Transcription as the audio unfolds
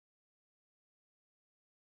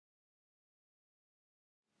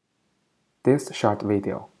This short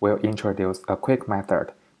video will introduce a quick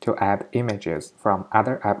method to add images from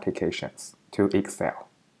other applications to Excel.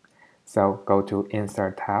 So go to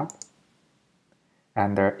Insert tab.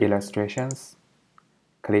 Under Illustrations,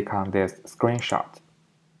 click on this screenshot.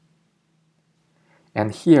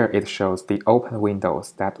 And here it shows the open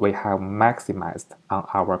windows that we have maximized on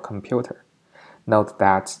our computer. Note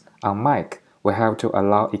that on Mac, we have to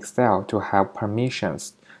allow Excel to have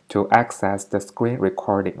permissions to access the screen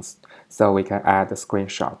recordings so we can add the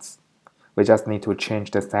screenshots. We just need to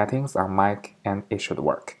change the settings on Mac and it should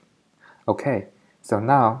work. Okay, so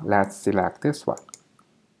now let's select this one.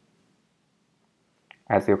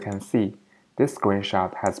 As you can see, this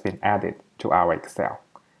screenshot has been added to our Excel,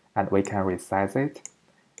 and we can resize it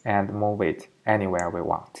and move it anywhere we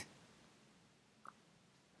want.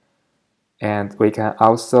 And we can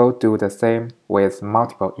also do the same with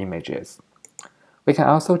multiple images. We can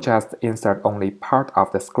also just insert only part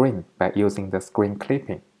of the screen by using the screen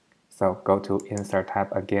clipping. So go to Insert tab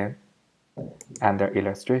again. Under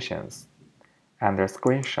Illustrations, under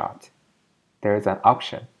Screenshot, there is an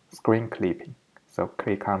option, Screen Clipping. So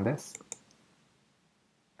click on this.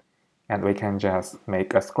 And we can just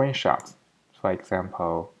make a screenshot, for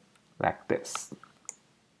example, like this.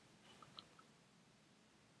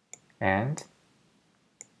 And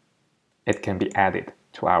it can be added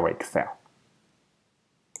to our Excel.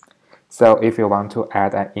 So if you want to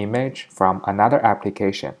add an image from another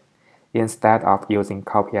application, instead of using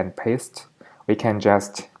copy and paste, we can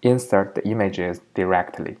just insert the images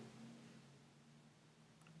directly.